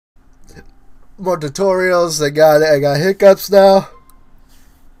More tutorials. I got hiccups now.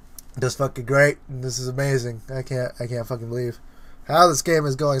 Just fucking great. This is amazing. I can't fucking believe how this game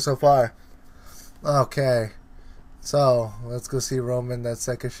is going so far. Okay. So, let's go see Roman, that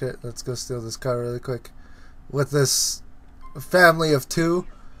sack of shit. Let's go steal this car really quick. With this family of two.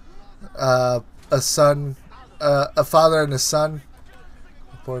 A son, a father and a son.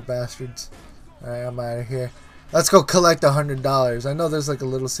 Poor bastards. Alright, I'm out of here. Let's go collect $100. I know there's like a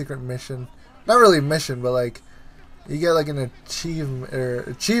little secret mission. Not really a mission, but like you get like an achievement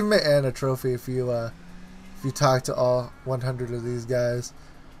and a trophy if you talk to all 100 of these guys.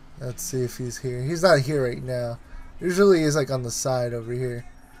 Let's see if he's here. He's not here right now. Usually he's like on the side over here.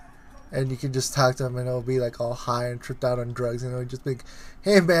 And you can just talk to him and he'll be like all high and tripped out on drugs. And he'll just be like,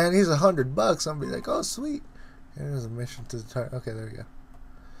 hey man, he's $100. I'll be like, oh sweet. And there's a mission to the target. Okay, there we go.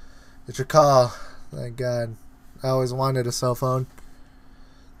 It's your call. Thank God. I always wanted a cell phone.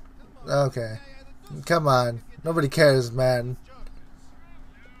 Okay. Come on. Nobody cares, man.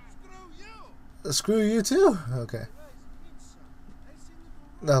 Screw you too? Okay.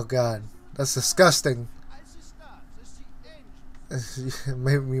 Oh God. That's disgusting.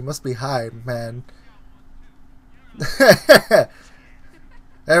 Maybe you must be high, man.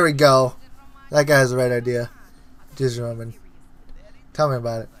 There we go. That guy has the right idea. Jesus, Roman. Tell me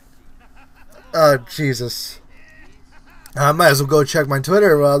about it. Oh, Jesus. I might as well go check my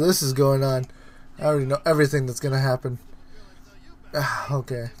Twitter while this is going on. I already know everything that's going to happen.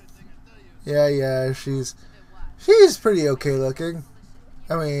 Okay. Yeah, she's pretty okay looking.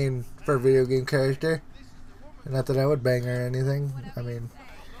 I mean, for a video game character. Not that I would bang her or anything. I mean,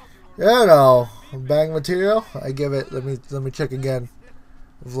 you know, bang material. I give it. Let me check again.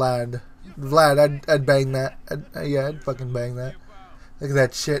 Vlad, I'd bang that. I'd fucking bang that. Look at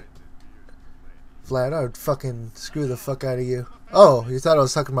that shit. Vlad, I would fucking screw the fuck out of you. Oh, you thought I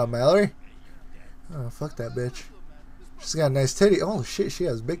was talking about Mallory? Oh, fuck that bitch. She's got a nice titty. Oh shit, she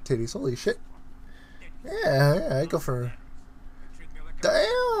has big titties. Holy shit. Yeah, I go for her.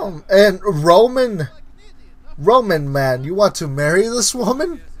 Damn. And Roman, man, you want to marry this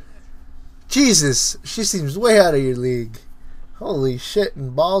woman? Jesus, she seems way out of your league. Holy shit,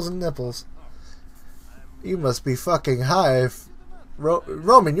 and balls and nipples. You must be fucking high.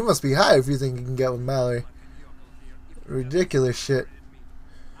 Roman, you must be high if you think you can get with Mallory. Ridiculous shit.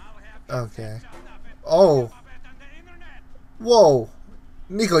 Okay. Oh. Whoa.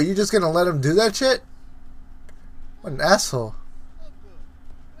 Niko, you just gonna let him do that shit? What an asshole.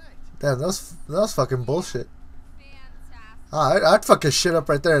 Damn, that was fucking bullshit. I'd fuck his shit up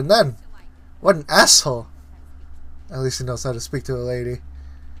right there and then. What an asshole. At least he knows how to speak to a lady.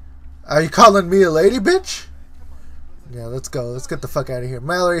 Are you calling me a lady, bitch? Yeah, let's go. Let's get the fuck out of here.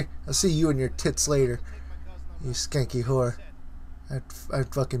 Mallory, I'll see you and your tits later. You skanky whore.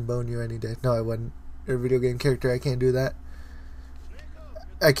 I'd fucking bone you any day. No, I wouldn't. You're a video game character. I can't do that.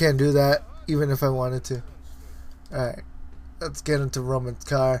 I can't do that, even if I wanted to. Alright. Let's get into Roman's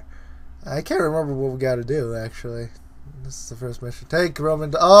car. I can't remember what we gotta do, actually. This is the first mission. Take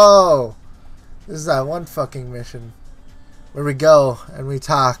Roman to... Oh! This is that one fucking mission. Where we go, and we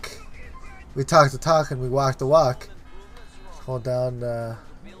talk. We talk the talk, and we walk the walk. Hold down,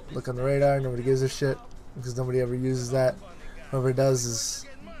 look on the radar. Nobody gives a shit. Because nobody ever uses that. Whoever does is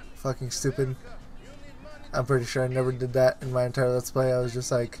fucking stupid. I'm pretty sure I never did that in my entire Let's Play. I was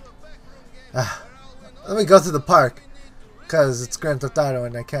just like... let me go to the park. Because it's Grand Theft Auto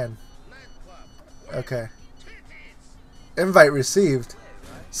and I can. Okay. Invite received.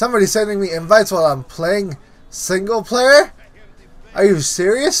 Somebody sending me invites while I'm playing single player? Are you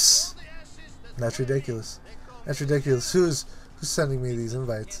serious? That's ridiculous. That's ridiculous. Who's sending me these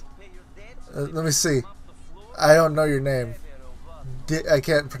invites? Let me see. I don't know your name. I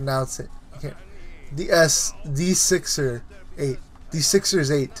can't pronounce it. I can't. D6er 8.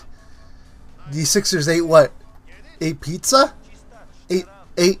 D6ers 8. D6ers 8 what? 8 pizza?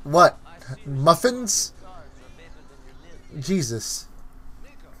 8 what? Muffins? Jesus.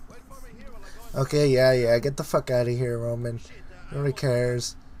 Okay, yeah, get the fuck out of here, Roman. Nobody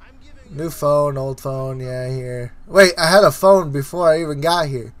cares. New phone, old phone, yeah, here. Wait, I had a phone before I even got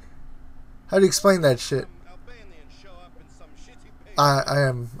here. How do you explain that shit? I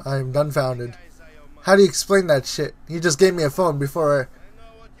am dumbfounded. How do you explain that shit? You just gave me a phone before.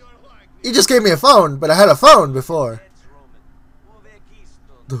 You just gave me a phone, but I had a phone before.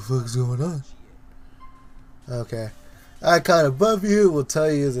 The fuck's going on? Okay. Icon above you will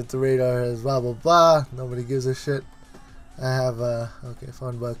tell you that the radar has blah blah blah. Nobody gives a shit. I have okay,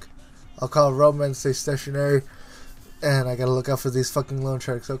 phone book. I'll call Roman, stay stationary, and I gotta look out for these fucking loan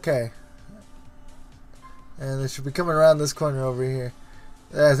sharks. Okay. And they should be coming around this corner over here.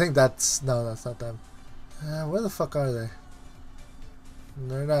 I think that's... No, that's not them. Where the fuck are they?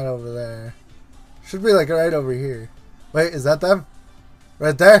 They're not over there. Should be like right over here. Wait, is that them?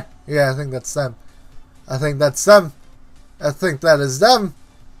 Right there? Yeah, I think that's them. I think that's them. I think that is them.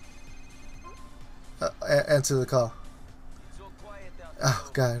 Answer the call. Oh,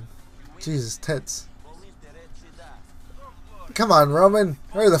 God. Jesus, tits. Come on, Roman.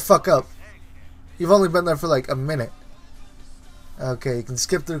 Hurry the fuck up. You've only been there for like a minute. Okay, you can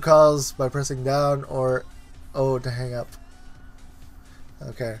skip through calls by pressing down or O to hang up.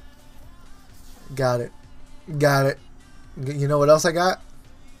 Okay. Got it. Got it. You know what else I got?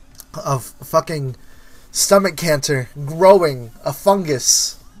 A fucking stomach cancer growing a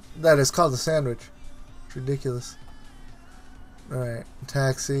fungus that is called a sandwich. It's ridiculous. Alright,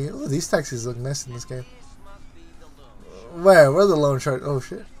 taxi. Oh, these taxis look nice in this game. Where are the loan sharks? Oh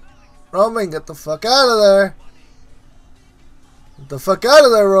shit. Roman, get the fuck out of there. Get the fuck out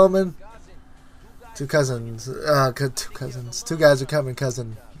of there, Roman. Two cousins. Two cousins. Two guys are coming,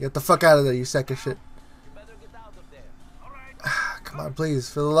 cousin. Get the fuck out of there, you sack of shit. Come on, please.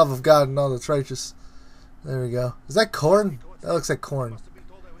 For the love of God and all that's righteous. There we go. Is that corn? That looks like corn.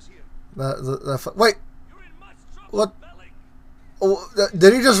 Wait. What? Oh,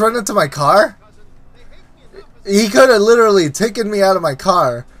 did he just run into my car? He could have literally taken me out of my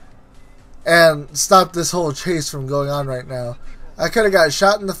car and stopped this whole chase from going on right now. I could have got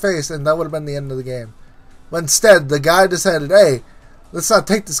shot in the face and that would have been the end of the game. But instead, the guy decided, hey, let's not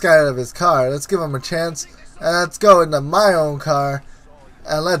take this guy out of his car. Let's give him a chance. And let's go into my own car.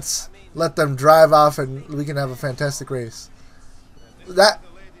 And let's let them drive off and we can have a fantastic race.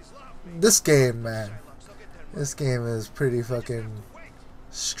 This game, man. This game is pretty fucking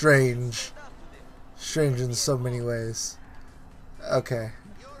strange. Strange in so many ways. Okay.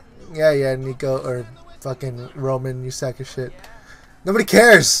 Yeah, Niko, or fucking Roman, you sack of shit. Nobody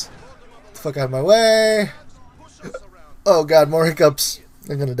cares! Get the fuck out of my way! Oh god, more hiccups.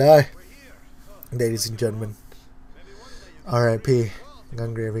 I'm gonna die. Ladies and gentlemen. R.I.P.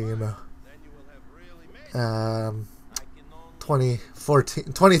 Gungrave Emo. 2013,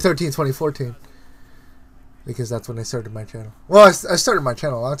 2014. Because that's when I started my channel. Well, I started my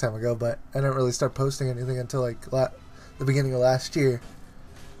channel a long time ago, but I didn't really start posting anything until like the beginning of last year.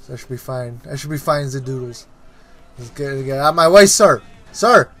 So I should be fine. I should be fine as the doodles. Let's get out of my way, sir.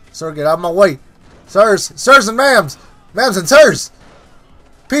 Sir, get out of my way. Sirs and ma'ams. Ma'ams and sirs.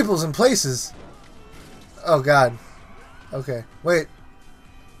 Peoples and places. Oh, God. Okay. Wait.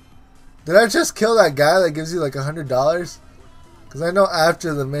 Did I just kill that guy that gives you like $100? Because I know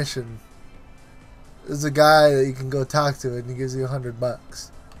after the mission, there's a guy that you can go talk to and he gives you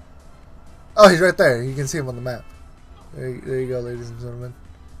 $100. Oh, he's right there. You can see him on the map. There you go, ladies and gentlemen.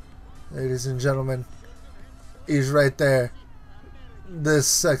 Ladies and gentlemen. He's right there. This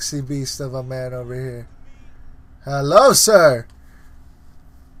sexy beast of a man over here. Hello, sir.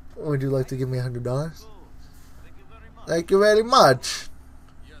 Would you like to give me $100? Thank you very much.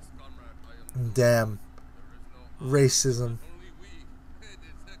 Damn. Racism.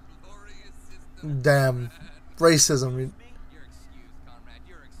 Damn. Racism.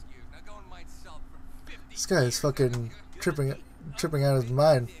 This guy is fucking tripping out of his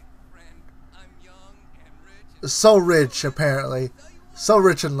mind. So rich, apparently. So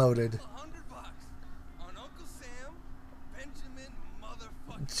rich and loaded.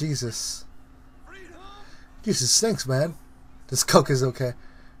 Jesus. Jesus stinks, man. This coke is okay.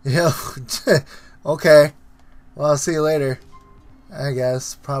 Yeah. Okay. Well, I'll see you later. I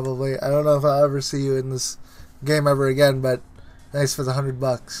guess. Probably. I don't know if I'll ever see you in this game ever again, but thanks for the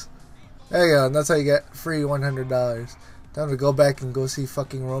 $100. There you go. And that's how you get free $100. Time to go back and go see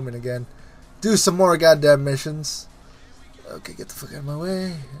fucking Roman again. Do some more goddamn missions. Okay, get the fuck out of my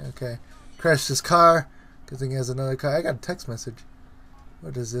way. Okay. Crashed his car. Good thing he has another car. I got a text message.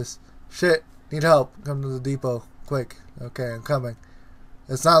 What is this? Shit. Need help. Come to the depot. Quick. Okay, I'm coming.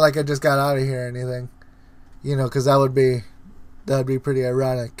 It's not like I just got out of here or anything. You know, because that would be pretty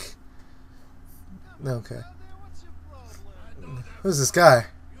ironic. Okay. Who's this guy?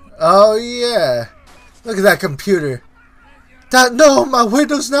 Oh, yeah. Look at that computer. No, my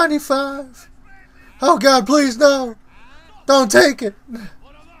Windows 95. Oh, God, please, no. Don't take it.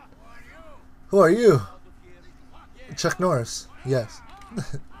 Who are you? Chuck Norris. Yes.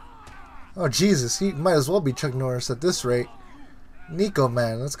 Oh, Jesus. He might as well be Chuck Norris at this rate. Niko,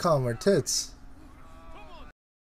 man. Let's call him our tits.